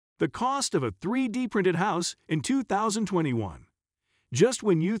The cost of a 3D printed house in 2021. Just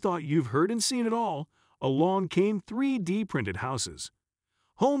when you thought you've heard and seen it all, along came 3D printed houses.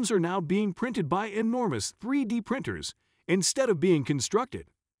 Homes are now being printed by enormous 3D printers instead of being constructed.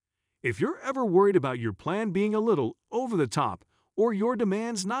 If you're ever worried about your plan being a little over the top or your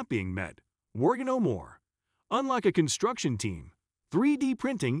demands not being met, worry no more. Unlike a construction team, 3D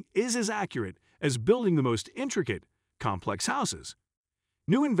printing is as accurate as building the most intricate, complex houses.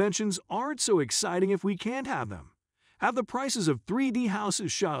 New inventions aren't so exciting if we can't have them. Have the prices of 3D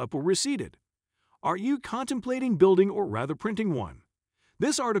houses shot up or receded? Are you contemplating building or rather printing one?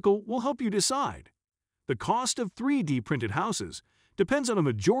 This article will help you decide. The cost of 3D printed houses depends on a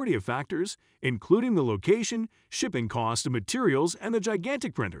majority of factors, including the location, shipping cost of materials, and the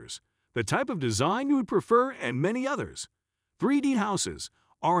gigantic printers, the type of design you would prefer, and many others. 3D houses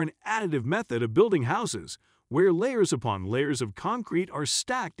are an additive method of building houses where layers upon layers of concrete are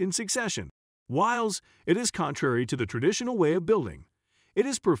stacked in succession. Whilst it is contrary to the traditional way of building, it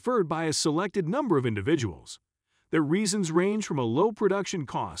is preferred by a selected number of individuals. Their reasons range from a low production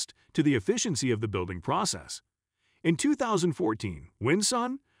cost to the efficiency of the building process. In 2014,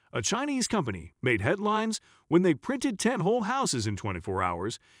 Winsun, a Chinese company, made headlines when they printed 10 whole houses in 24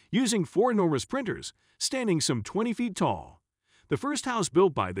 hours using 4 enormous printers, standing some 20 feet tall. The first house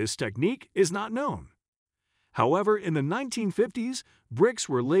built by this technique is not known. However, in the 1950s, bricks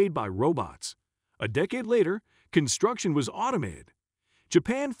were laid by robots. A decade later, construction was automated.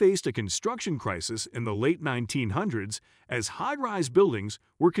 Japan faced a construction crisis in the late 1900s as high-rise buildings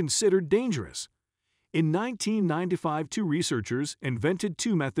were considered dangerous. In 1995, 2 researchers invented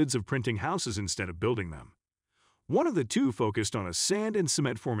 2 methods of printing houses instead of building them. One of the 2 focused on a sand and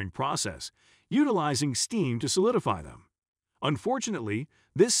cement forming process, utilizing steam to solidify them. Unfortunately,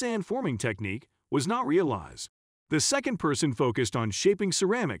 this sand forming technique was not realized. The second person focused on shaping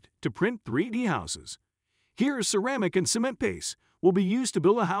ceramic to print 3D houses. Here, ceramic and cement paste will be used to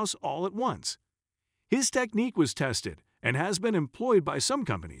build a house all at once. His technique was tested and has been employed by some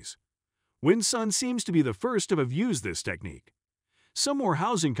companies. Winsun seems to be the first to have used this technique. Some more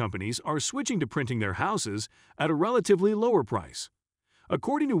housing companies are switching to printing their houses at a relatively lower price.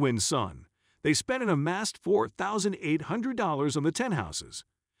 According to Winsun, they spent an amassed $4,800 on the 10 houses.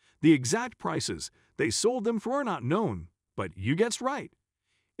 The exact prices they sold them for are not known, but you guessed right.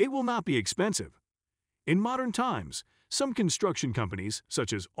 It will not be expensive. In modern times, some construction companies,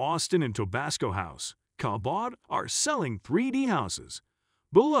 such as Austin and Tobasco House, Cabot, are selling 3D houses.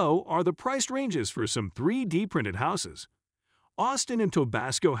 Below are the price ranges for some 3D printed houses. Austin and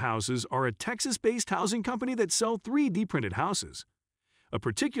Tobasco Houses are a Texas-based housing company that sell 3D printed houses. A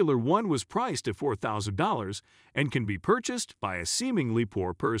particular one was priced at $4,000 and can be purchased by a seemingly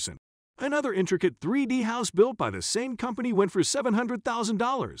poor person. Another intricate 3D house built by the same company went for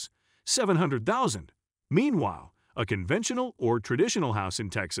 $700,000. $700,000. Meanwhile, a conventional or traditional house in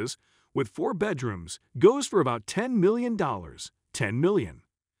Texas with 4 bedrooms goes for about $10 million. $10 million.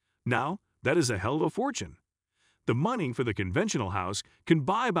 Now, that is a hell of a fortune. The money for the conventional house can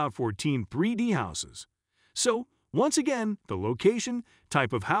buy about 14 3D houses. So, once again, the location,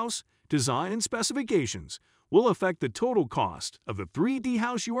 type of house, design, and specifications will affect the total cost of the 3D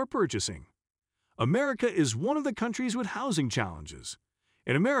house you are purchasing. America is one of the countries with housing challenges.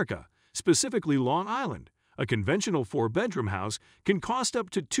 In America, specifically Long Island, a conventional 4-bedroom house can cost up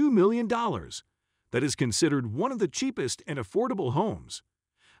to $2 million. That is considered one of the cheapest and affordable homes.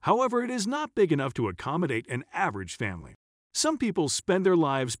 However, it is not big enough to accommodate an average family. Some people spend their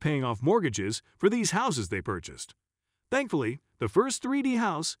lives paying off mortgages for these houses they purchased. Thankfully, the first 3D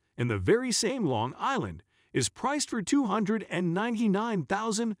house in the very same Long Island is priced for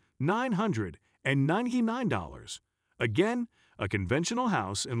 $299,999. Again, a conventional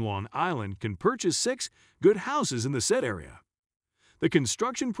house in Long Island can purchase 6 good houses in the said area. The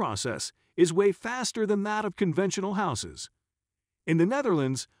construction process is way faster than that of conventional houses. In the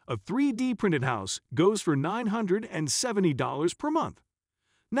Netherlands, a 3D printed house goes for $970 per month.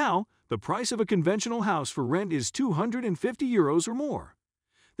 Now, the price of a conventional house for rent is €250 or more.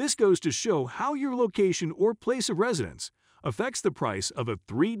 This goes to show how your location or place of residence affects the price of a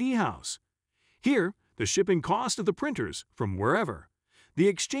 3D house. Here, the shipping cost of the printers from wherever, the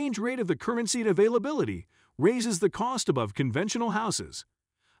exchange rate of the currency and availability raises the cost above conventional houses.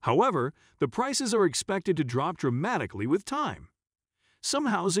 However, the prices are expected to drop dramatically with time. Some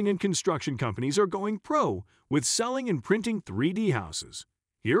housing and construction companies are going pro with selling and printing 3D houses.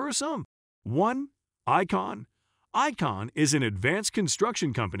 Here are some. 1. Icon. Icon is an advanced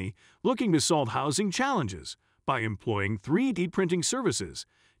construction company looking to solve housing challenges by employing 3D printing services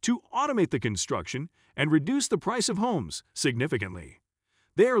to automate the construction and reduce the price of homes significantly.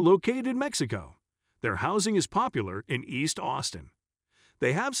 They are located in Mexico. Their housing is popular in East Austin.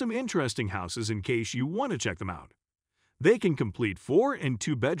 They have some interesting houses in case you want to check them out. They can complete 4- and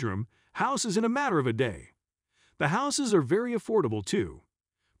 2-bedroom houses in a matter of a day. The houses are very affordable too.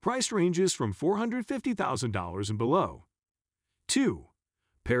 Price ranges from $450,000 and below. 2.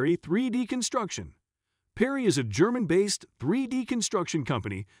 Perry 3D Construction. Perry is a German-based 3D construction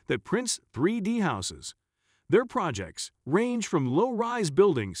company that prints 3D houses. Their projects range from low-rise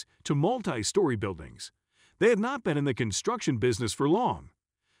buildings to multi-story buildings. They have not been in the construction business for long.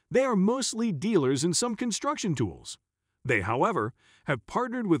 They are mostly dealers in some construction tools. They, however, have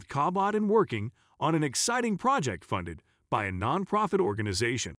partnered with Cabot and working on an exciting project funded by a nonprofit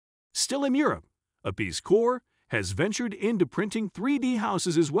organization. Still in Europe, Apis Cor has ventured into printing 3D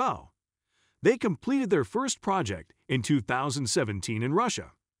houses as well. They completed their first project in 2017 in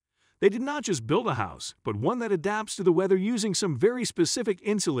Russia. They did not just build a house, but one that adapts to the weather using some very specific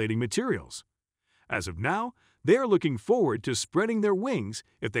insulating materials. As of now, they are looking forward to spreading their wings,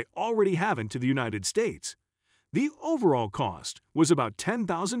 if they already haven't, to the United States. The overall cost was about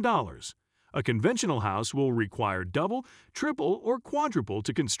 $10,000. A conventional house will require double, triple, or quadruple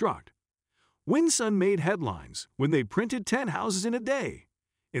to construct. Winsun made headlines when they printed 10 houses in a day.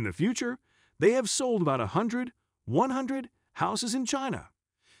 In the future, they have sold about 100 houses in China.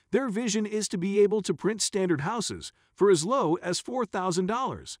 Their vision is to be able to print standard houses for as low as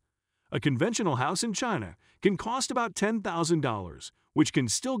 $4,000. A conventional house in China can cost about $10,000, which can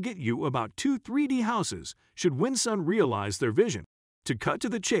still get you about 2 3D houses should Winsun realize their vision. To cut to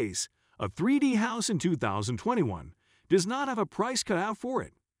the chase, a 3D house in 2021 does not have a price cut out for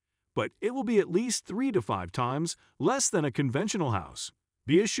it, but it will be at least 3 to 5 times less than a conventional house.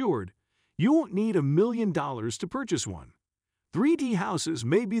 Be assured, you won't need $1 million to purchase one. 3D houses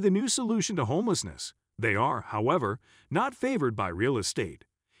may be the new solution to homelessness. They are, however, not favored by real estate.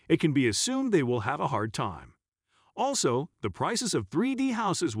 It can be assumed they will have a hard time. Also, the prices of 3D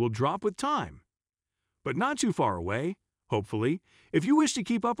houses will drop with time. But not too far away, hopefully, if you wish to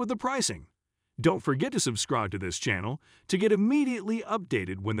keep up with the pricing. Don't forget to subscribe to this channel to get immediately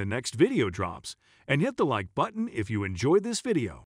updated when the next video drops, and hit the like button if you enjoyed this video.